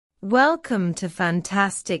Welcome to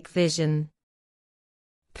Fantastic Vision.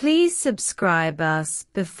 Please subscribe us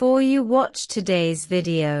before you watch today's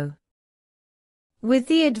video. With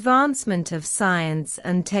the advancement of science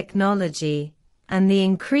and technology, and the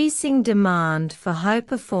increasing demand for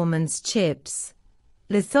high-performance chips,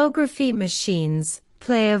 lithography machines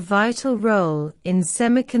play a vital role in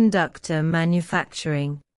semiconductor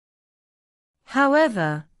manufacturing.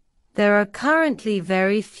 However, there are currently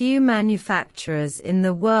very few manufacturers in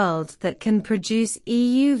the world that can produce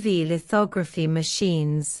EUV lithography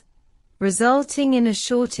machines, resulting in a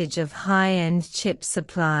shortage of high-end chip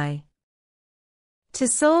supply. To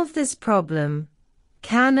solve this problem,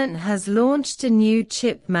 Canon has launched a new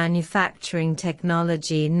chip manufacturing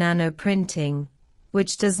technology, nanoprinting,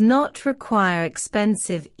 which does not require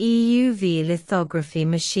expensive EUV lithography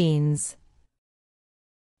machines.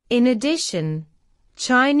 In addition,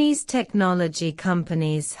 Chinese technology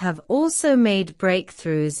companies have also made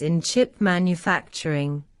breakthroughs in chip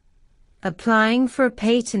manufacturing, applying for a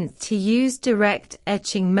patent to use direct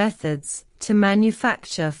etching methods to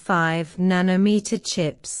manufacture 5-nanometer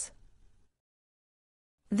chips.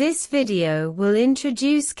 This video will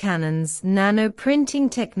introduce Canon's nanoprinting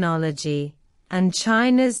technology and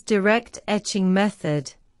China's direct etching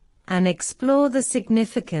method, and explore the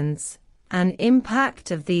significance and impact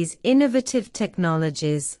of these innovative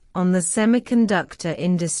technologies on the semiconductor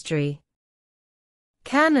industry.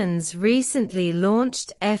 Canon's recently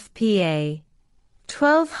launched FPA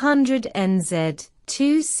 1200NZ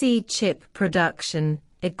 2C chip production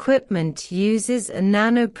equipment uses a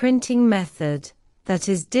nanoprinting method that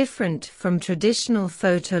is different from traditional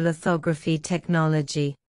photolithography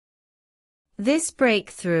technology. This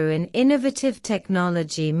breakthrough in innovative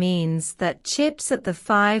technology means that chips at the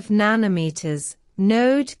 5 nanometers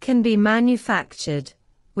node can be manufactured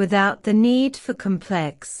without the need for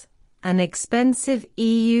complex and expensive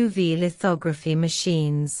EUV lithography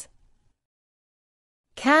machines.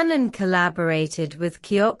 Canon collaborated with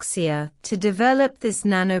Kioxia to develop this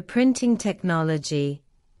nanoprinting technology,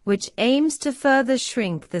 which aims to further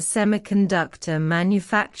shrink the semiconductor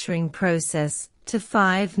manufacturing process to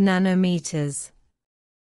 5 nanometers.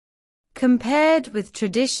 Compared with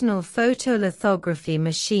traditional photolithography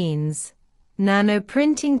machines,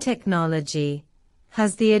 nanoprinting technology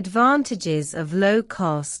has the advantages of low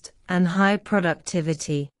cost and high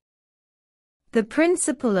productivity. The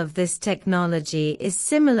principle of this technology is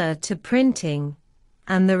similar to printing,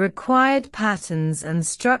 and the required patterns and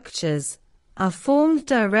structures are formed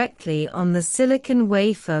directly on the silicon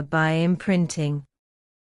wafer by imprinting.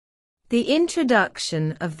 The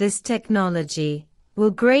introduction of this technology will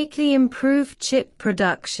greatly improve chip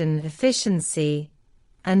production efficiency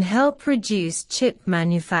and help reduce chip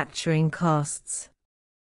manufacturing costs.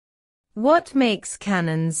 What makes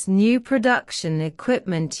Canon's new production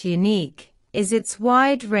equipment unique is its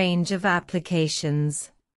wide range of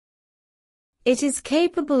applications. It is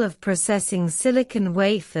capable of processing silicon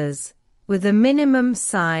wafers with a minimum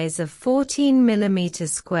size of 14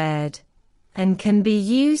 mm², and can be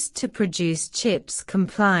used to produce chips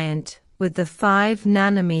compliant with the 5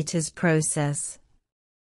 nanometers process.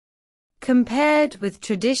 Compared with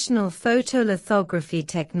traditional photolithography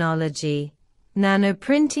technology,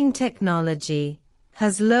 nanoprinting technology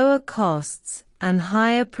has lower costs and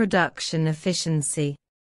higher production efficiency.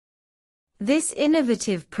 This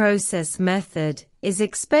innovative process method is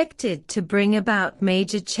expected to bring about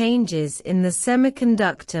major changes in the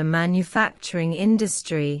semiconductor manufacturing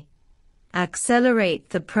industry, accelerate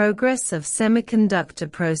the progress of semiconductor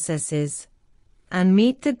processes, and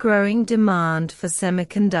meet the growing demand for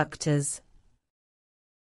semiconductors.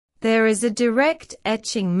 There is a direct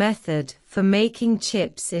etching method for making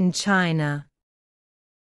chips in China.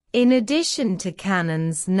 In addition to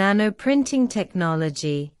Canon's nanoprinting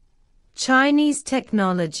technology, Chinese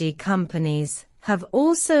technology companies have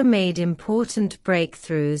also made important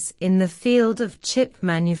breakthroughs in the field of chip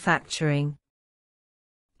manufacturing.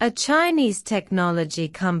 A Chinese technology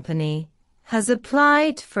company has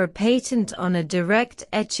applied for a patent on a direct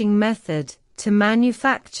etching method to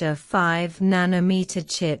manufacture 5-nanometer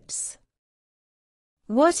chips.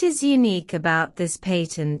 What is unique about this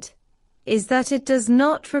patent is that it does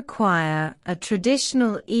not require a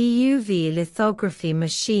traditional EUV lithography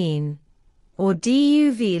machine or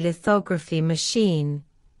DUV lithography machine,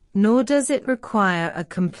 nor does it require a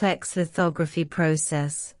complex lithography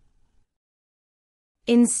process.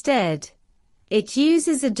 Instead, it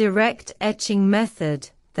uses a direct etching method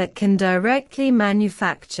that can directly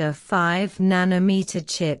manufacture 5-nanometer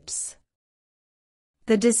chips.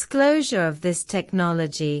 The disclosure of this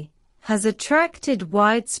technology has attracted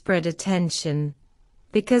widespread attention,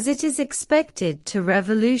 because it is expected to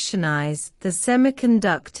revolutionize the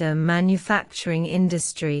semiconductor manufacturing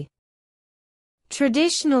industry.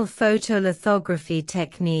 Traditional photolithography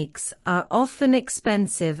techniques are often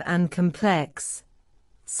expensive and complex,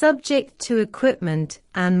 subject to equipment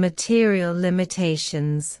and material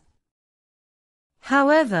limitations.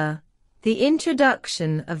 However, the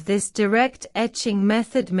introduction of this direct etching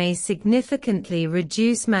method may significantly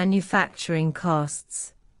reduce manufacturing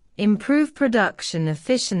costs, improve production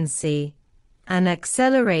efficiency, and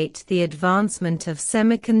accelerate the advancement of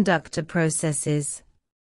semiconductor processes.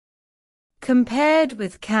 Compared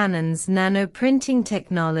with Canon's nanoprinting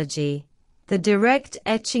technology, the direct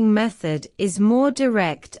etching method is more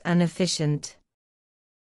direct and efficient.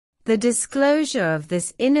 The disclosure of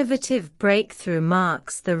this innovative breakthrough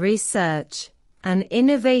marks the research and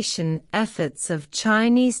innovation efforts of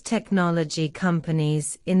Chinese technology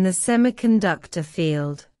companies in the semiconductor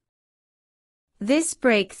field. This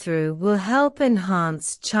breakthrough will help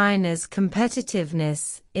enhance China's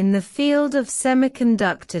competitiveness in the field of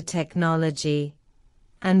semiconductor technology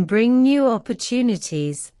and bring new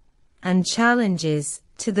opportunities and challenges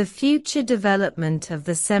to the future development of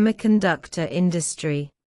the semiconductor industry.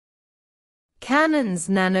 Canon's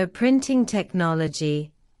nanoprinting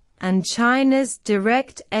technology and China's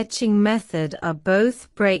direct etching method are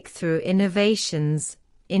both breakthrough innovations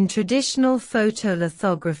in traditional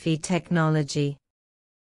photolithography technology.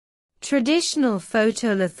 Traditional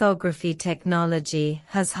photolithography technology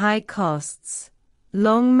has high costs,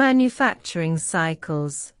 long manufacturing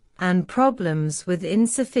cycles, and problems with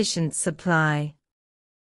insufficient supply.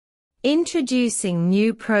 Introducing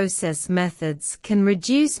new process methods can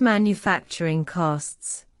reduce manufacturing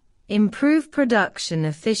costs, improve production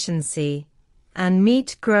efficiency, and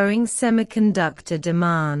meet growing semiconductor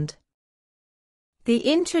demand. The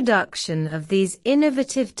introduction of these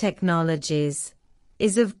innovative technologies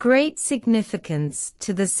is of great significance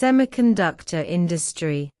to the semiconductor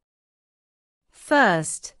industry.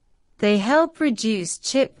 First, they help reduce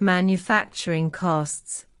chip manufacturing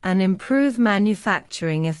costs and improve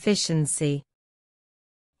manufacturing efficiency.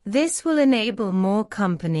 This will enable more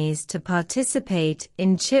companies to participate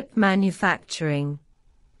in chip manufacturing,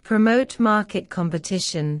 promote market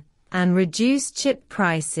competition, and reduce chip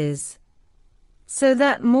prices, so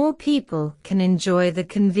that more people can enjoy the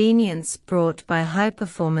convenience brought by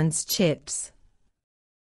high-performance chips.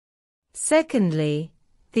 Secondly,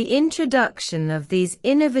 the introduction of these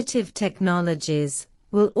innovative technologies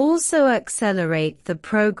will also accelerate the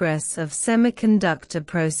progress of semiconductor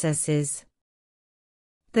processes.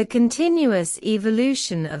 The continuous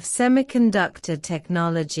evolution of semiconductor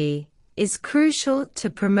technology is crucial to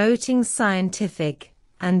promoting scientific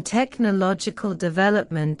and technological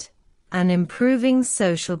development and improving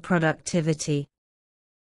social productivity.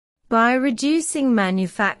 By reducing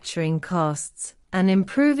manufacturing costs and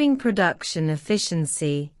improving production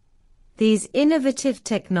efficiency, these innovative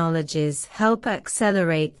technologies help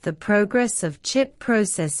accelerate the progress of chip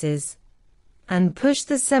processes and push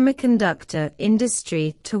the semiconductor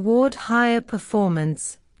industry toward higher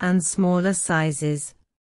performance and smaller sizes.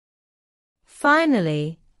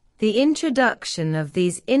 Finally, the introduction of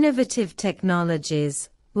these innovative technologies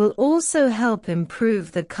will also help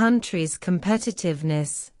improve the country's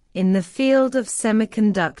competitiveness in the field of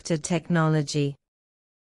semiconductor technology.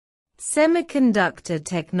 Semiconductor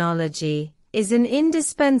technology is an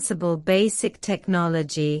indispensable basic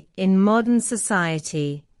technology in modern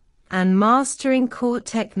society, and mastering core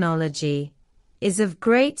technology is of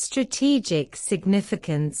great strategic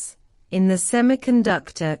significance in the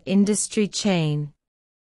semiconductor industry chain.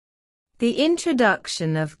 The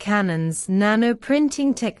introduction of Canon's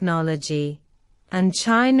nanoprinting technology and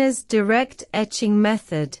China's direct etching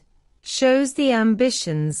method shows the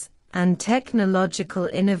ambitions and technological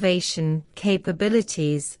innovation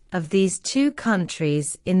capabilities of these two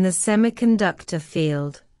countries in the semiconductor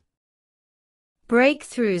field.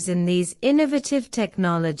 Breakthroughs in these innovative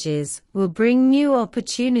technologies will bring new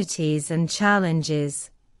opportunities and challenges,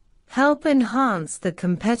 help enhance the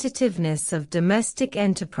competitiveness of domestic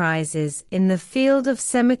enterprises in the field of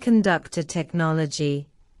semiconductor technology,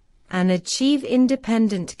 and achieve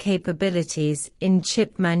independent capabilities in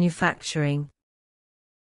chip manufacturing.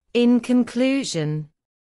 In conclusion,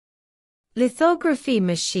 lithography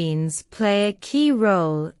machines play a key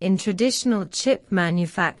role in traditional chip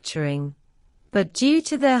manufacturing, but due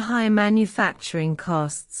to their high manufacturing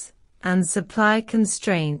costs and supply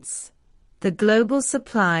constraints, the global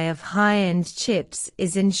supply of high-end chips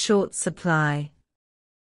is in short supply.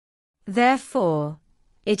 Therefore,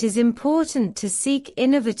 it is important to seek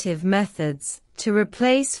innovative methods to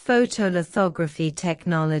replace photolithography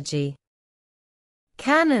technology.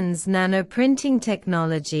 Canon's nanoprinting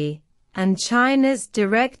technology and China's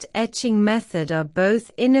direct etching method are both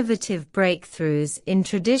innovative breakthroughs in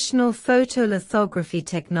traditional photolithography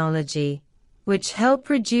technology, which help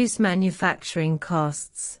reduce manufacturing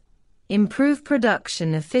costs, improve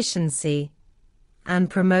production efficiency, and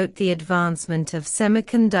promote the advancement of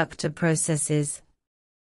semiconductor processes.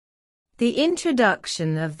 The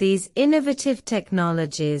introduction of these innovative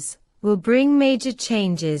technologies will bring major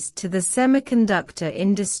changes to the semiconductor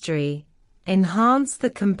industry, enhance the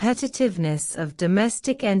competitiveness of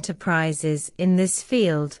domestic enterprises in this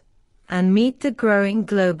field, and meet the growing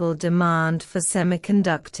global demand for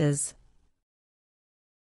semiconductors.